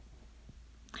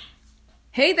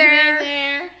Hey there! Hey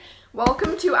there!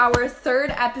 Welcome to our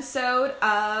third episode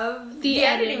of The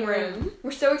Editing Room.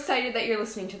 We're so excited that you're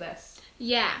listening to this.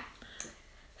 Yeah.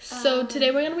 So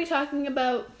today we're going to be talking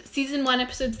about Season 1,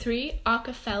 Episode 3,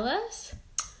 Acafellas.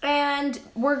 And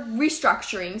we're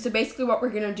restructuring. So basically what we're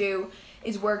going to do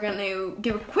is we're going to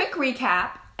give a quick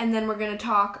recap, and then we're going to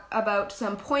talk about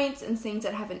some points and things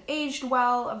that haven't aged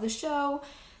well of the show,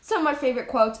 some of our favorite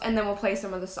quotes, and then we'll play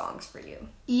some of the songs for you.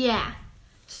 Yeah.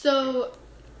 So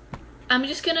I'm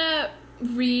just going to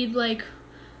read,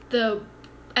 the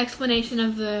explanation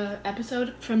of the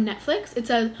episode from Netflix. It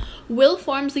says, Will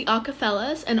forms the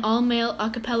Acafellas, an all-male a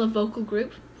cappella vocal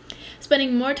group,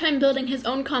 spending more time building his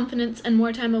own confidence and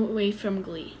more time away from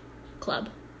Glee Club.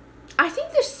 I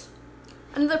think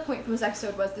another point from this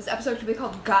episode was this episode could be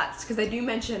called Guts, because they do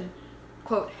mention,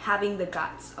 quote, having the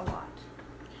guts a lot.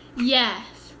 Yes.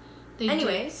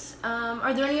 Anyways,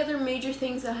 are there any other major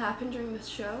things that happened during this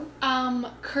show?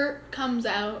 Kurt comes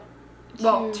out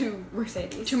to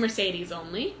Mercedes. To Mercedes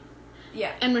only.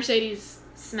 Yeah. And Mercedes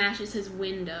smashes his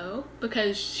window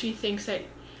because she thinks that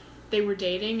they were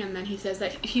dating, and then he says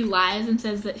that he lies and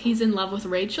says that he's in love with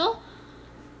Rachel,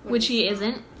 which he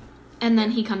isn't. And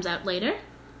then he comes out later.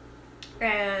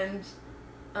 And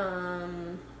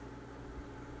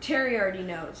Terry already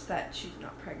knows that she's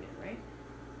not pregnant, right?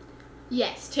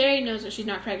 Yes, Terry knows that she's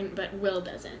not pregnant, but Will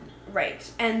doesn't.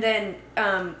 Right. And then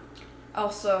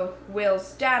also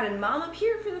Will's dad and mom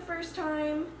appear for the first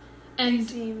time. And they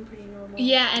seem pretty normal.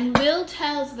 Yeah, and Will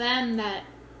tells them that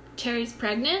Terry's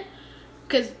pregnant,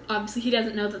 because obviously he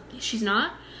doesn't know that she's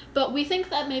not. But we think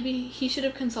that maybe he should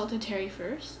have consulted Terry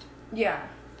first. Yeah,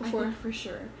 before. I think for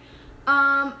sure.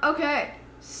 Okay,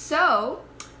 so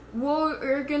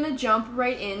we're gonna jump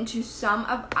right into some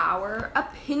of our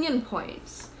opinion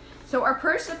points. So our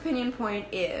first opinion point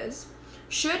is,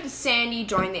 should Sandy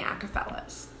join the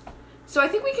Acafellas? So I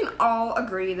think we can all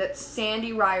agree that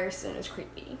Sandy Ryerson is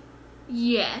creepy.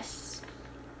 Yes.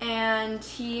 And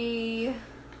he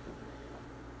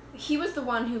was the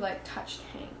one who, touched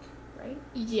Hank, right?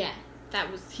 Yeah.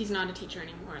 He's not a teacher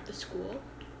anymore at the school.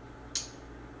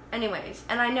 Anyways,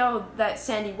 and I know that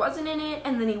Sandy wasn't in it,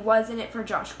 and then he was in it for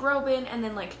Josh Groban, and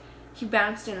then, he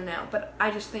bounced in and out. But I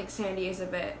just think Sandy is a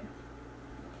bit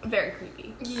very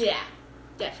creepy. Yeah,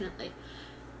 definitely.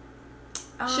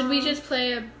 Should we just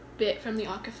play a bit from the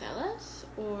Acafellas,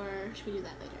 or should we do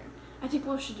that later? I think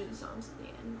we should do the songs at the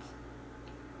end.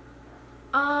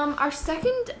 Our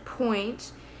second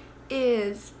point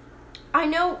is, I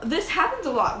know this happens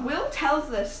a lot. Will tells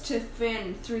this to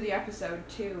Finn through the episode,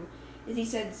 too. Is he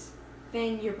says,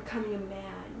 Finn, you're becoming a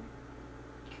man.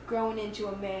 You're growing into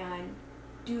a man.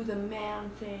 Do the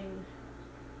man thing.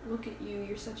 Look at you,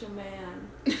 you're such a man.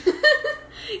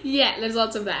 Yeah, there's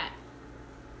lots of that.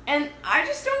 And I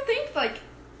just don't think,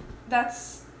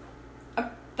 that's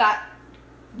that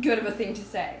good of a thing to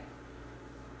say.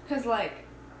 Because, a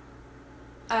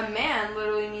man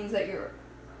literally means that you're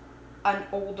an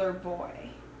older boy.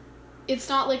 It's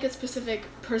not, a specific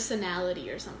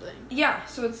personality or something. Yeah,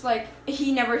 so it's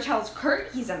he never tells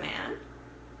Kurt he's a man.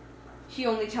 He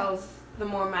only tells the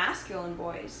more masculine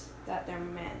boys that they're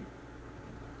men.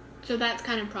 So that's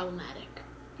kind of problematic.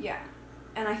 Yeah.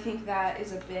 And I think that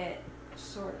is a bit,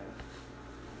 sort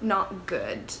of, not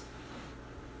good.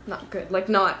 Not good.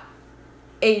 Not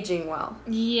aging well.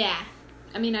 Yeah.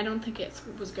 I mean, I don't think it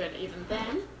was good even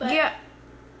then. But yeah.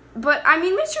 But, I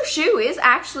mean, Mr. Shu is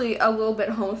actually a little bit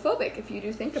homophobic, if you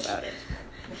do think about it.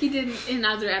 He did, in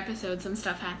other episodes, some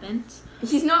stuff happens.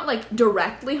 He's not,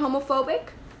 directly homophobic,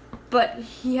 but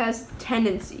he has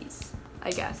tendencies,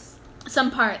 I guess.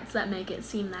 Some parts that make it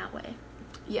seem that way.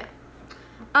 Yeah.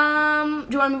 Do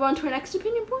you want to move on to our next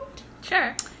opinion point?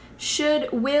 Sure. Should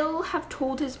Will have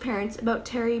told his parents about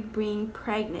Terry being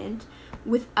pregnant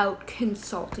without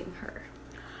consulting her?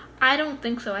 I don't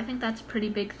think so. I think that's a pretty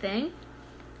big thing.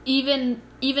 Even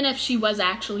if she was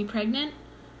actually pregnant,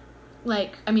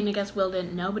 I guess Will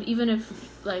didn't know, but even if,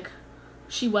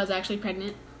 she was actually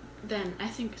pregnant, then I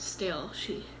think still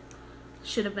she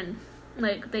should have been,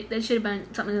 they should have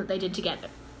been something that they did together.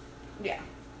 Yeah.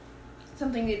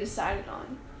 Something they decided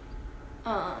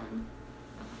on.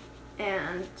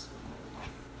 And,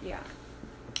 yeah.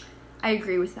 I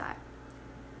agree with that.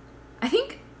 I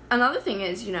think another thing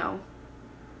is,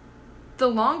 the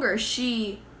longer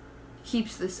she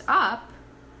keeps this up,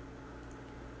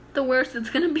 the worse it's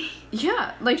gonna be.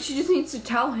 Yeah, she just needs to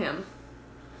tell him.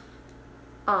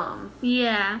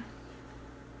 Yeah.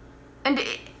 And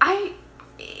I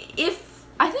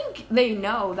think they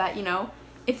know that,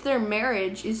 if their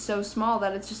marriage is so small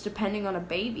that it's just depending on a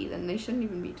baby, then they shouldn't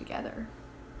even be together.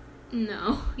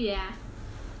 No, yeah.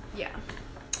 Yeah.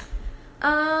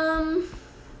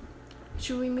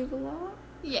 Should we move along?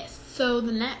 Yes. So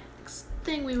the next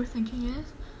thing we were thinking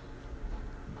is,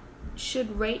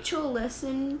 should Rachel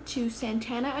listen to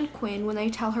Santana and Quinn when they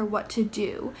tell her what to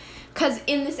do? Because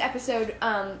in this episode,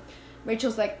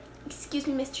 Rachel's like, "Excuse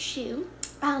me, Mr. Shu,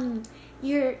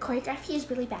 your choreography is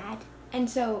really bad." And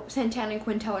so Santana and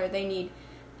Quinn tell her they need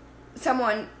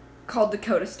someone called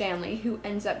Dakota Stanley, who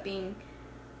ends up being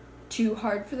too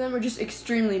hard for them or just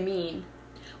extremely mean.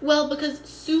 well, because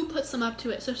Sue puts them up to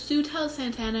it. So Sue tells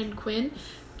Santana and Quinn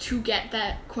to get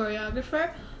that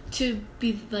choreographer to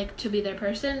be their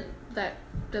person that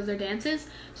does their dances,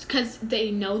 because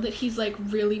they know that he's like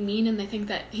really mean, and they think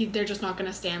that they're just not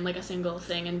gonna stand like a single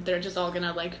thing, and they're just all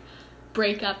gonna like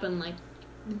break up and like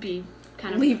be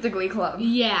kind of leave the Glee Club.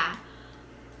 Yeah.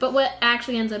 But what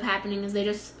actually ends up happening is they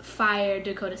just fire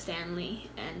Dakota Stanley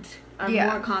and are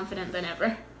more confident than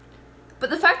ever. But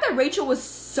the fact that Rachel was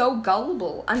so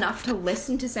gullible enough to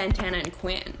listen to Santana and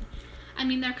Quinn. I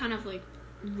mean, they're kind of like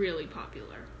really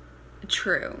popular.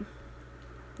 True.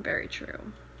 Very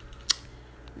true.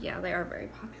 Yeah, they are very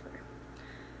popular.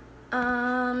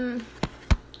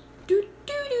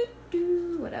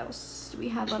 What else do we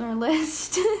have on our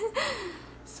list?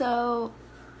 So,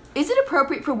 is it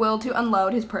appropriate for Will to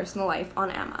unload his personal life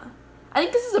on Emma? I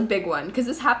think this is a big one, because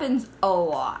this happens a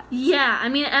lot. Yeah, I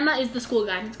mean, Emma is the school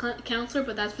guidance counselor,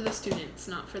 but that's for the students,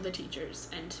 not for the teachers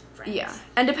and friends. Yeah,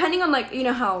 and depending on, like, you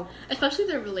know how... especially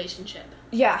their relationship.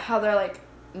 Yeah, how they're, like,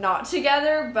 not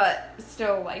together, but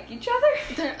still like each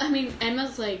other. I mean,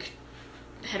 Emma's, like,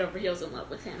 head over heels in love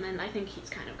with him, and I think he's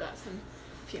kind of got some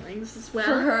feelings as well.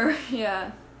 For her,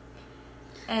 yeah.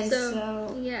 And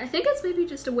so... yeah, I think it's maybe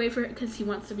just a way for... because he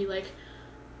wants to be, like,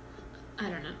 I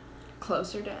don't know.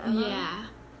 Closer to Emma. Yeah.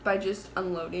 By just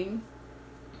unloading.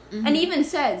 Mm-hmm. And even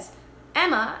says,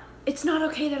 "Emma, it's not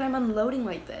okay that I'm unloading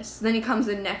like this." Then he comes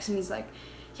in next and he's like,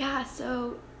 "Yeah,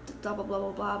 so blah blah blah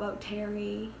blah blah about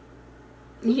Terry."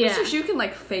 Yeah. Mr. Shu can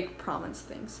like fake promise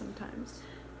things sometimes.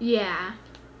 Yeah.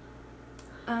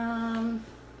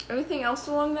 Anything else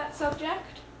along that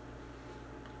subject?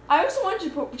 I also wanted to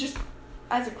put, just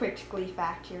as a quick Glee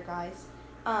fact here, guys.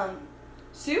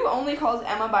 Sue only calls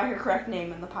Emma by her correct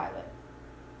name in the pilot.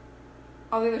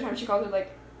 All the other times she calls her,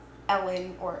 like,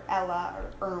 Ellen or Ella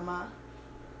or Irma.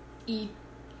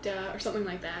 Ida or something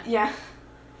like that. Yeah.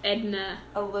 Edna.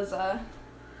 Eliza.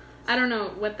 I don't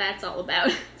know what that's all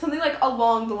about. Something, like,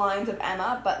 along the lines of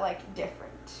Emma, but, like,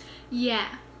 different. Yeah.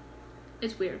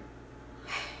 It's weird.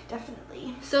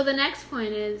 Definitely. So the next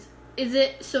point is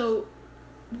it, so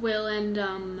Will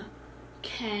and,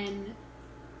 Ken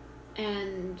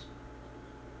and...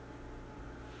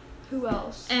 who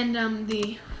else? and,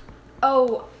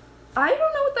 Oh, I don't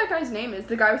know what that guy's name is.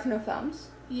 The guy with no thumbs.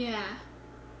 yeah.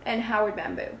 And Howard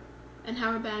Bamboo. And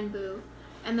Howard Bamboo.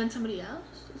 And then somebody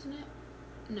else, isn't it?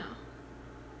 No.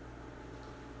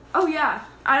 Oh, yeah.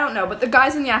 I don't know, but the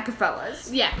guys in the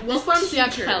Acafellas. Yeah, Will forms the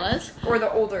Acafellas. Or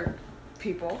the older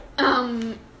people.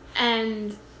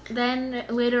 And then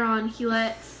later on he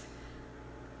lets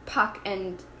Puck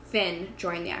and Finn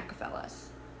join the Acafellas.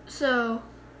 So,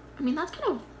 I mean, that's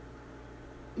kind of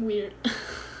weird.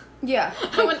 Yeah.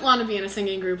 I wouldn't want to be in a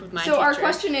singing group with my teacher. So our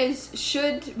question is,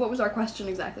 what was our question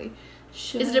exactly?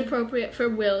 Is it appropriate for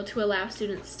Will to allow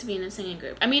students to be in a singing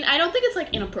group? I mean, I don't think it's,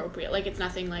 like, inappropriate. Like, it's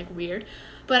nothing, like, weird.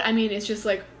 But, I mean, it's just,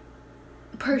 like,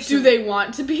 do they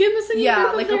want to be in the singing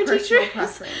group with their personal teachers?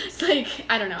 preference. Like,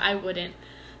 I don't know. I wouldn't.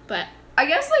 But I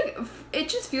guess, like, it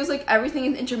just feels like everything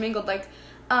is intermingled. Like,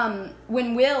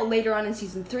 when Will, later on in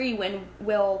season 3, when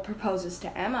Will proposes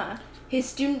to Emma, his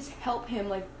students help him,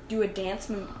 like, do a dance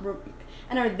and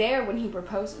are there when he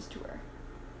proposes to her.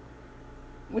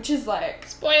 Which is, like...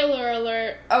 spoiler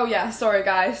alert. Oh, yeah. Sorry,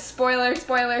 guys. Spoiler.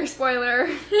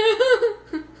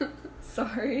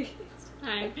 Sorry.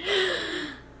 Hi.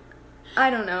 I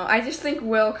don't know. I just think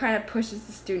Will kind of pushes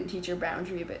the student-teacher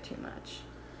boundary a bit too much.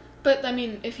 But, I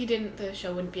mean, if he didn't, the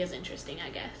show wouldn't be as interesting, I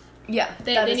guess. Yeah.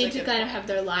 They need to kind of have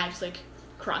their lives, like,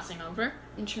 crossing over.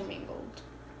 Intermingled.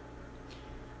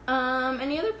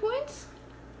 Any other points?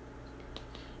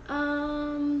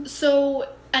 So,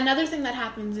 another thing that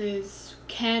happens is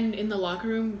Ken in the locker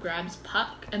room grabs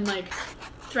Puck and, like,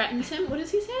 threatens him. What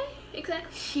does he say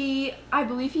exactly? I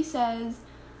believe he says,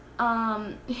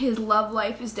 his love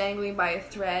life is dangling by a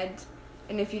thread,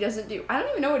 and if he doesn't do... I don't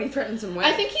even know what he threatens him with.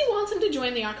 I think he wants him to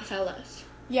join the Acafellas.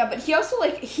 Yeah, but he also,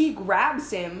 like, he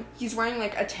grabs him. He's wearing,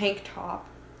 like, a tank top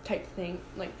type thing,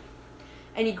 like...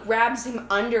 And he grabs him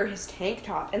under his tank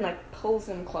top and, like, pulls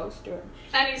him close to him.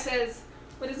 And he says...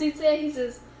 what does he say? He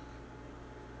says...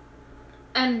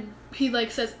 and he,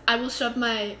 like, says, "I will shove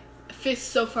my fist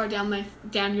so far down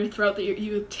your throat that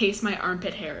you would taste my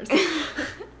armpit hairs.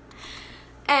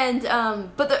 And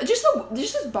but just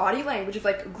this body language of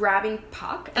like grabbing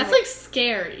Puck. That's like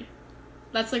scary.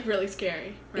 That's like really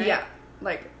scary, right? Yeah,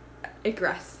 like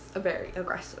very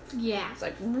aggressive. Yeah. It's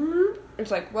like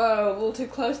whoa, a little too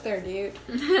close there, dude.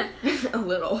 A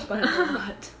little, but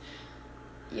not.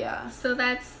 Yeah. So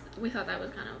we thought that was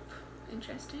kind of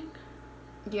interesting.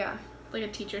 Yeah. Like a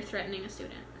teacher threatening a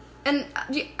student. And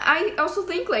I also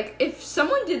think like if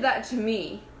someone did that to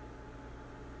me.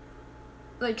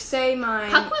 Like, say my...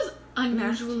 Puck was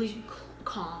unusually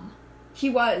calm. He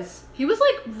was. He was,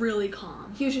 like, really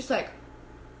calm. He was just like,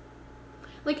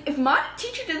 if my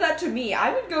teacher did that to me,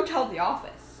 I would go tell the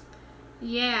office.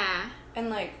 Yeah. And,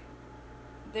 like,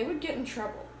 they would get in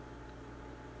trouble.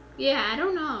 Yeah, I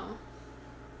don't know.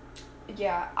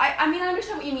 Yeah. I mean, I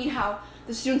understand what you mean, how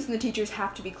the students and the teachers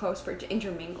have to be close for it to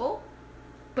intermingle.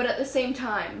 But at the same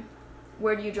time,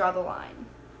 where do you draw the line?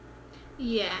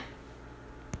 Yeah.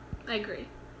 I agree.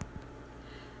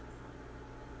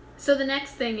 So the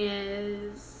next thing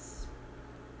is,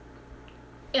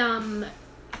 in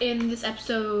this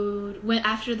episode,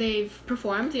 after they've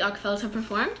performed, the Acafellas have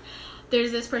performed,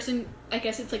 there's this person, I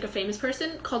guess it's like a famous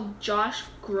person, called Josh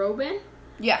Groban.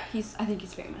 Yeah, I think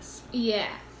he's famous. Yeah,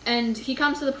 and he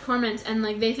comes to the performance, and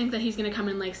like they think that he's gonna come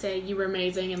and like say, you were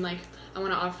amazing, and like, I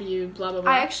want to offer you blah blah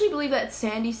blah. I actually believe that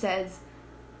Sandy says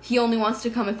he only wants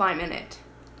to come if I'm in it.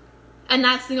 And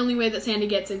that's the only way that Sandy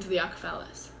gets into the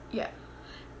Acafellas. Yeah.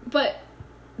 But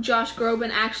Josh Groban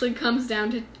actually comes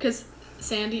down to... Because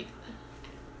Sandy...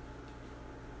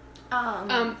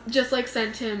 just, like,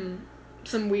 sent him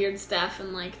some weird stuff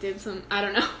and, like, did some... I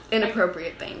don't know.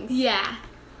 Inappropriate things. Yeah.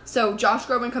 So Josh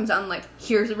Groban comes out and, like,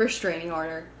 here's a restraining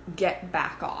order. Get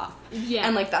back off. Yeah.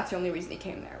 And, like, that's the only reason he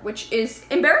came there. Which is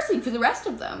embarrassing for the rest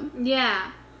of them.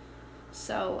 Yeah.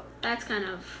 So... That's kind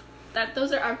of...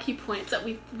 Those are our key points that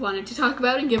we wanted to talk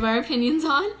about and give our opinions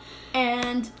on.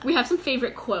 And we have some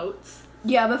favorite quotes.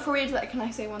 Yeah, before we get to that, can I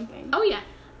say one thing? Oh, yeah.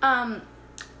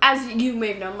 As you may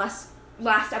have known,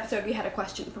 last episode we had a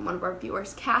question from one of our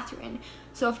viewers, Catherine.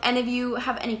 So if any of you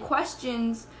have any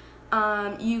questions,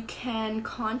 you can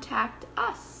contact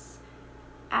us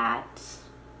at...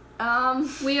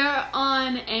 We are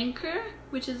on Anchor,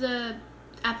 which is a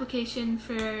application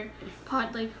for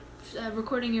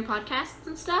recording your podcasts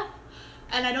and stuff.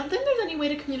 And I don't think there's any way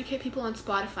to communicate people on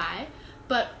Spotify,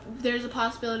 but there's a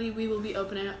possibility we will be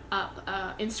opening up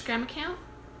an Instagram account.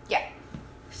 Yeah.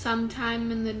 Sometime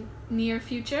in the near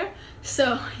future,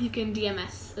 so you can DM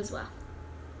us as well.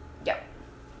 Yep.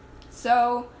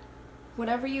 So,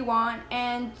 whatever you want,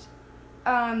 and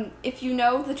if you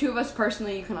know the two of us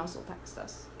personally, you can also text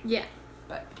us. Yeah.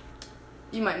 But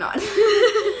you might not.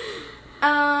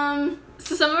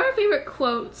 So some of our favorite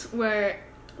quotes were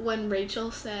when Rachel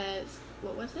says,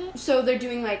 what was it? So they're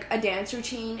doing like a dance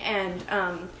routine,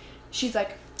 and she's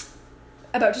like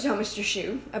about to tell Mr.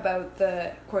 Shu about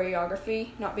the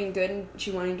choreography not being good, and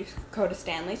she wanting to go to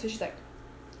Stanley. So she's like,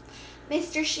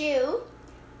 Mr. Shu,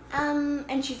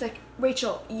 and she's like,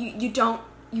 Rachel, you don't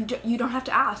have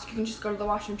to ask. You can just go to the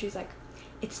washroom. She's like,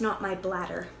 it's not my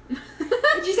bladder. And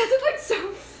she says it like so.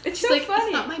 It's she's so like, funny.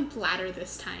 It's not my bladder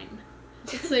this time.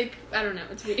 It's like, I don't know,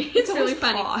 it's really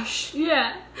funny. Posh.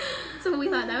 Yeah. So we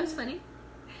thought that was funny.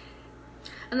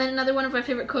 And then another one of my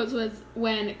favorite quotes was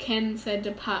when Ken said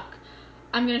to Puck,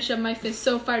 I'm going to shove my fist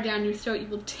so far down your throat you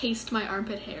will taste my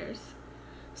armpit hairs.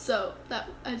 So that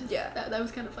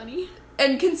was kind of funny.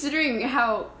 And considering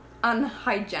how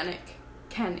unhygienic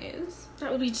Ken is.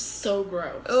 That would be just so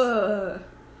gross. Ugh.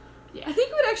 Yeah. I think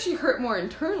it would actually hurt more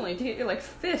internally to get your like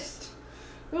fist.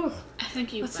 Ugh. I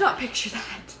think you Let's not picture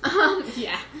that.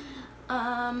 Yeah.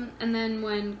 And then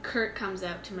when Kurt comes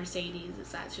out to Mercedes,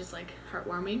 that's just like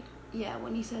heartwarming. Yeah,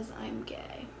 when he says, I'm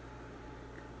gay.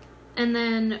 And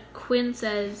then Quinn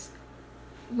says,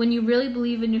 when you really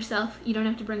believe in yourself, you don't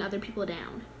have to bring other people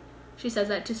down. She says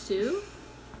that to Sue.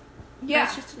 Yeah.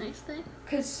 That's just a nice thing.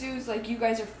 Because Sue's like, you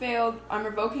guys are failed. I'm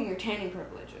revoking your tanning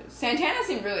privileges. Santana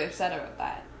seemed really upset about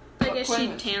that. I guess she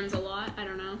tans a lot. I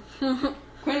don't know.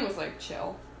 Quinn was like,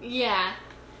 chill. Yeah.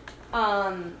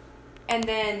 And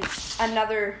then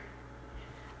another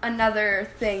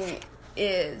thing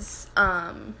is,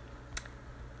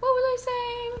 what was I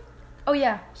saying? Oh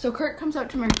yeah, so Kurt comes out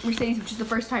to Mercedes, which is the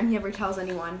first time he ever tells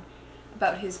anyone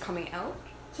about his coming out.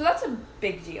 So that's a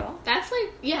big deal. That's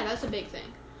like, yeah, that's a big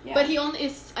thing. Yeah. But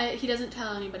he doesn't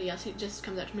tell anybody else. He just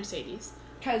comes out to Mercedes.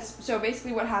 So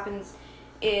basically what happens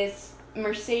is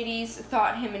Mercedes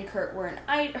thought her and Kurt were an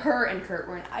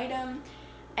item,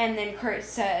 and then Kurt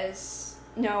says,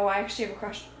 no, I actually have a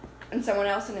crush on someone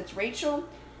else, and it's Rachel.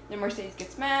 Then Mercedes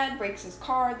gets mad, breaks his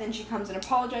car, then she comes and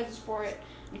apologizes for it.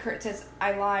 And Kurt says,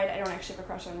 I lied, I don't actually have a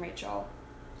crush on Rachel.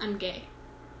 I'm gay.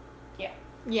 Yeah.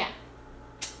 Yeah.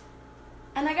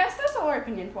 And I guess that's all our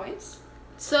opinion points.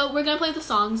 So we're going to play the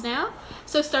songs now.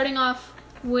 So starting off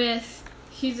with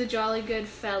He's a Jolly Good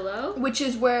Fellow. Which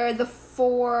is where the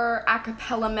 4 a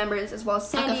cappella members, as well as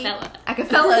Sandy...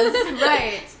 Acafellas,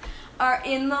 right. Are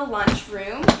in the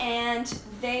lunchroom, and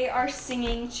they are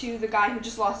singing to the guy who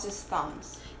just lost his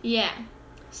thumbs. Yeah.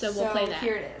 So we'll play that.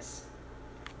 Here it is.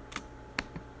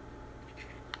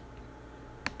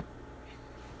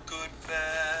 Good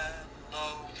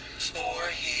fellow, for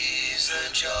he's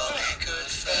a jolly good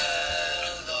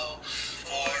fellow,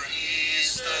 for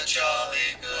he's the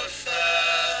jolly good fellow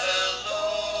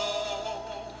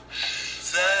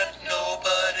that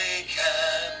nobody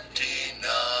can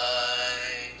deny.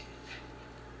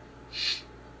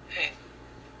 Hey,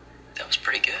 that was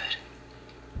pretty good.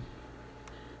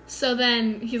 So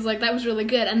then he's like, that was really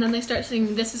good. And then they start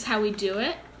singing This Is How We Do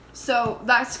It. So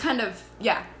that's kind of,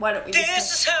 yeah, why don't we just...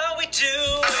 This is how we do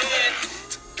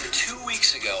it. 2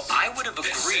 weeks ago, I would have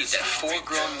agreed that 4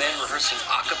 grown men rehearsing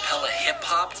a cappella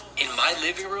hip-hop in my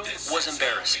living room was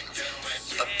embarrassing.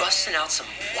 But busting out some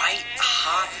white,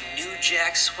 hot, New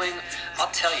Jack Swing,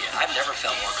 I'll tell you, I've never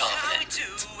felt more confident.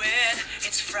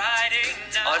 It's Friday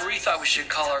night. Henri thought we should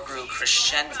call our group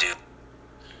Crescendo.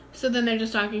 So then they're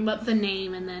just talking about the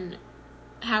name, and then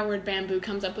Howard Bamboo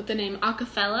comes up with the name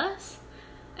Acafellas,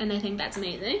 and I think that's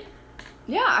amazing.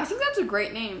 Yeah, I think that's a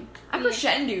great name.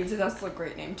 Crescendos, that's a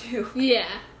great name, too. Yeah.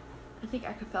 I think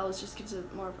Acafellas just gives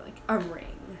it more of, like, a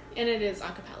ring. And it is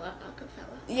acapella.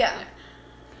 Yeah.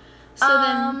 So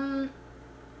then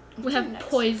we have next?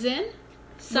 Poison,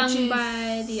 sung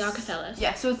by the Acafellas.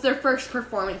 Yeah, so it's their first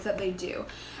performance that they do.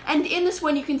 And in this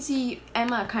one, you can see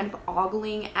Emma kind of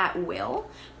ogling at Will.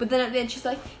 But then at the end, she's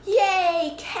like,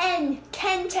 yay, Ken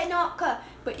Tanaka.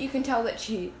 But you can tell that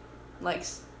she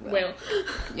likes Will.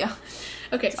 Yeah.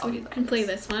 Okay, so we can play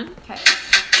this one. Okay.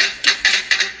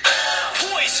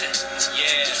 Poison!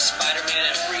 Yeah, Spider-Man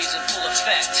and Freeze in full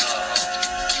effect.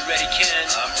 You ready, Ken?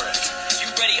 I'm ready. You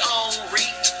ready, Henri?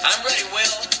 I'm ready,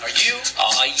 Will. Are you?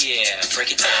 Aw, yeah.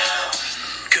 Break it down.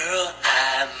 Girl,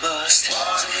 I must. I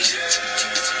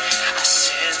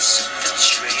sense something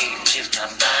strange in my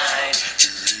mind.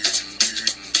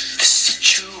 The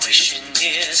situation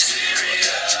is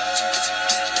serious.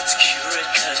 Let's cure it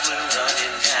 'cause we're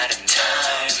running out of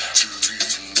time.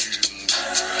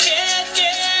 Can't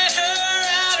get her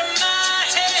out of my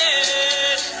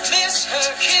head. Miss her,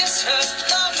 kiss her,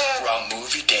 love her. Wrong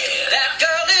movie, dead. That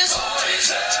girl is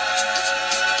poison.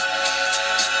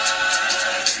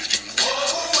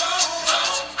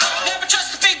 Never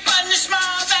trust a big button to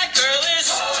smile. That girl is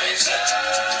poison.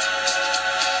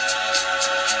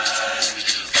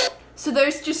 So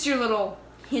there's just your little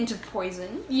hint of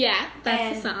Poison. Yeah, that's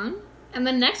And- the song. And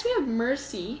then next we have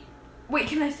Mercy. Wait,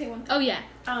 can I say one thing? Oh, yeah.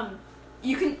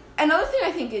 You can... Another thing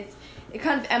I think is, it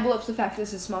kind of envelopes the fact this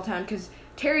is a small town, because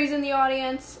Terry's in the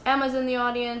audience, Emma's in the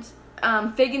audience,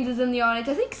 Figgins is in the audience,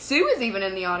 I think Sue is even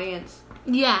in the audience.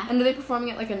 Yeah. And are they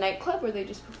performing at, like, a nightclub, or are they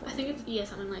just I performing? think it's, yeah,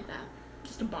 something like that.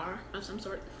 Just a bar of some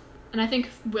sort. And I think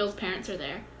Will's parents are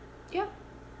there. Yeah.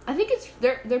 I think it's...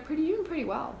 They're doing pretty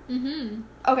well. Mm-hmm.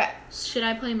 Okay. Should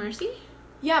I play Mercy?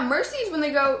 Yeah, Mercy's when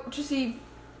they go to see...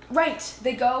 Right.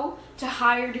 They go to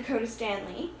hire Dakota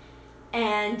Stanley,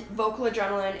 and Vocal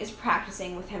Adrenaline is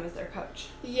practicing with him as their coach.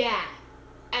 Yeah.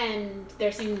 And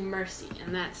they're singing Mercy,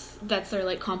 and that's their,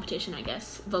 like, competition, I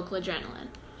guess. Vocal Adrenaline.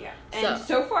 Yeah. And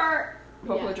so far,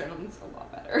 Vocal Yeah. Adrenaline's a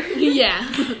lot better. Yeah.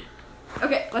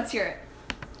 Okay, let's hear it.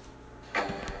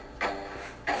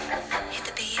 Hit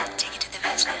the beat, take it to the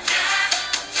next level.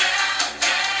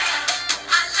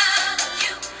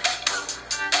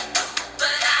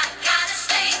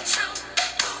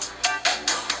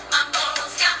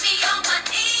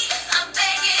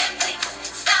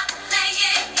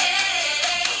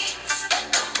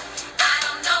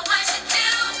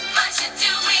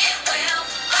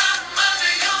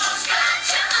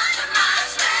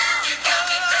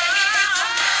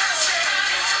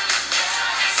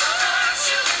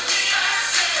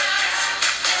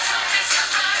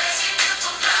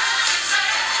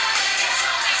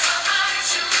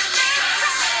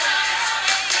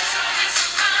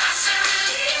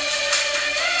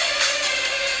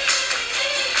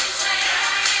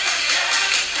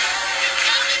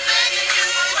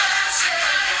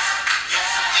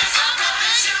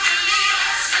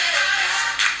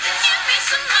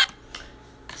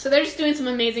 So they're just doing some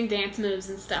amazing dance moves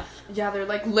and stuff. Yeah, they're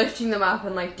like lifting them up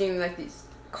and like doing like these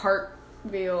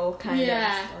cartwheel kind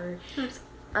Yeah.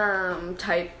 of or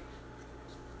type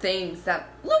things that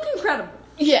look incredible.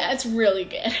 Yeah, it's really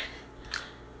good.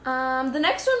 The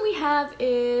next one we have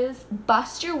is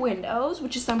Bust Your Windows,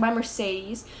 which is sung by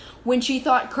Mercedes, when she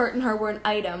thought Kurt and her were an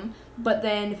item, but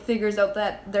then figures out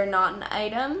that they're not an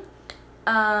item.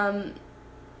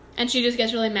 And she just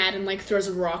gets really mad and, like, throws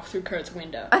a rock through Kurt's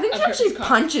window. I think she actually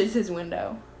punches his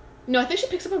window. No, I think she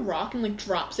picks up a rock and, like,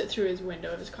 drops it through his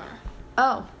window of his car.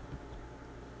 Oh.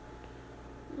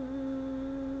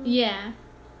 Yeah.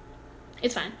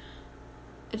 It's fine.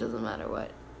 It doesn't matter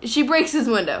what. She breaks his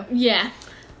window. Yeah.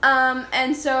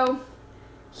 And so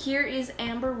here is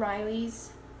Amber Riley's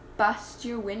Bust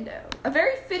Your Window. A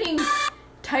very fitting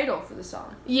title for the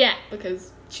song. Yeah,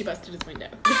 because she busted his window.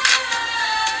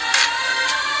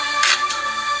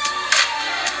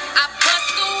 I bust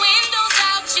the windows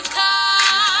out your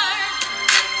car,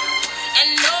 and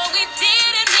no, it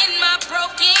didn't hit my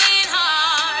broken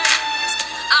heart.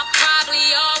 I'll probably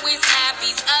always have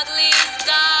these ugly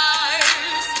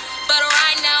scars, but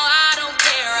right now I don't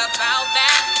care about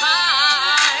that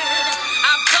part.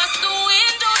 I bust the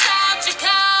windows out your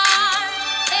car,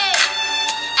 hey,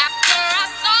 after I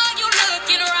saw you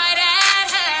looking right at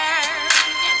her.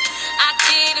 I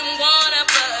didn't wanna,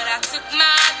 but I took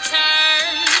my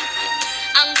turn.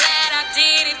 I'm glad I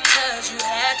did it 'cause you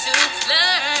had to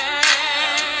learn.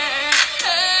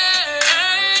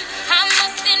 I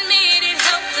must admit it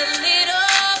helped a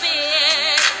little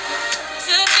bit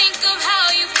to think of how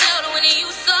you felt when you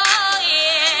saw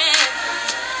it.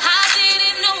 I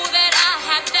didn't know that I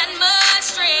had that much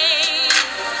strength,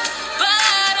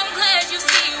 but I'm glad you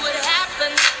see what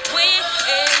happens when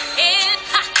it.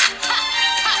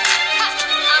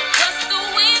 I bust the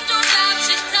windows out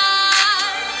your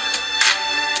car.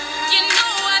 You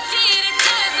know I did it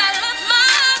 'cause I love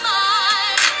my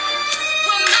mark.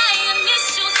 With my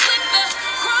initials with the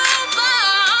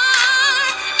crowbar,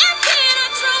 and then I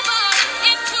drove off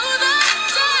into the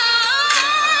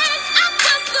dark. I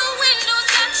bust the windows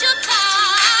out your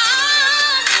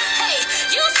car. Hey,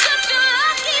 you should feel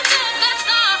lucky that that's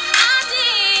all I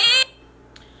did.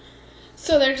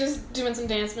 So they're just doing some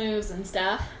dance moves and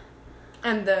stuff.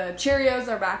 And the Cheerios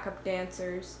are backup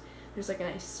dancers. There's like a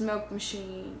nice smoke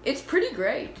machine. It's pretty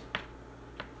great.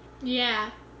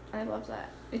 Yeah. I love that.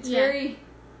 It's Yeah. very...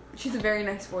 She's a very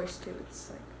nice voice, too.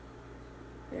 It's, like,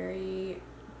 very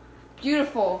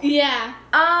beautiful. Yeah.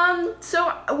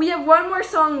 So we have one more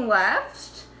song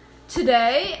left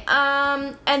today.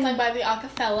 And Sung by the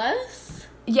Acafellas.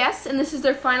 yes, and this is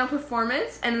their final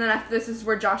performance. And then after this is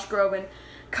where Josh Groban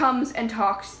comes and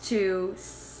talks to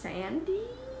Sandy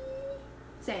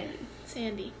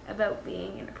Sandy. about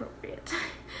being inappropriate.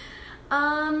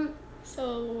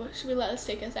 So, should we let this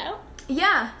take us out?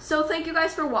 Yeah, so thank you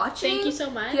guys for watching. Thank you so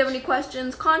much. If you have any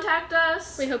questions, contact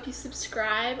us. We hope you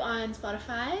subscribe on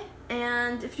Spotify.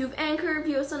 And if you have Anchor,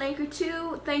 view us on Anchor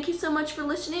too. Thank you so much for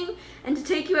listening. And to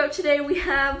take you out today, we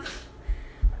have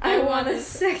I Wanna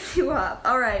Sex You Up.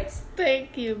 Alright,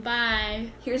 Thank you.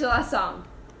 Bye. here's our last song.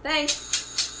 Thanks.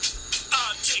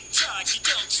 On TikTok, you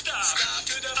don't stop. Stop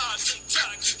to the on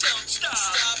TikTok, you don't stop.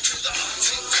 Stop to the on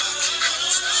TikTok, you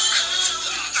don't stop.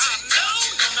 I know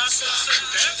you're not gonna sing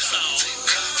that song.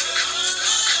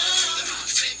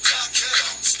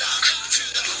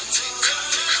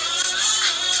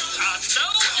 I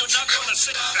know you're not gonna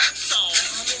sing that song.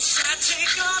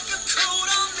 Take off your coat.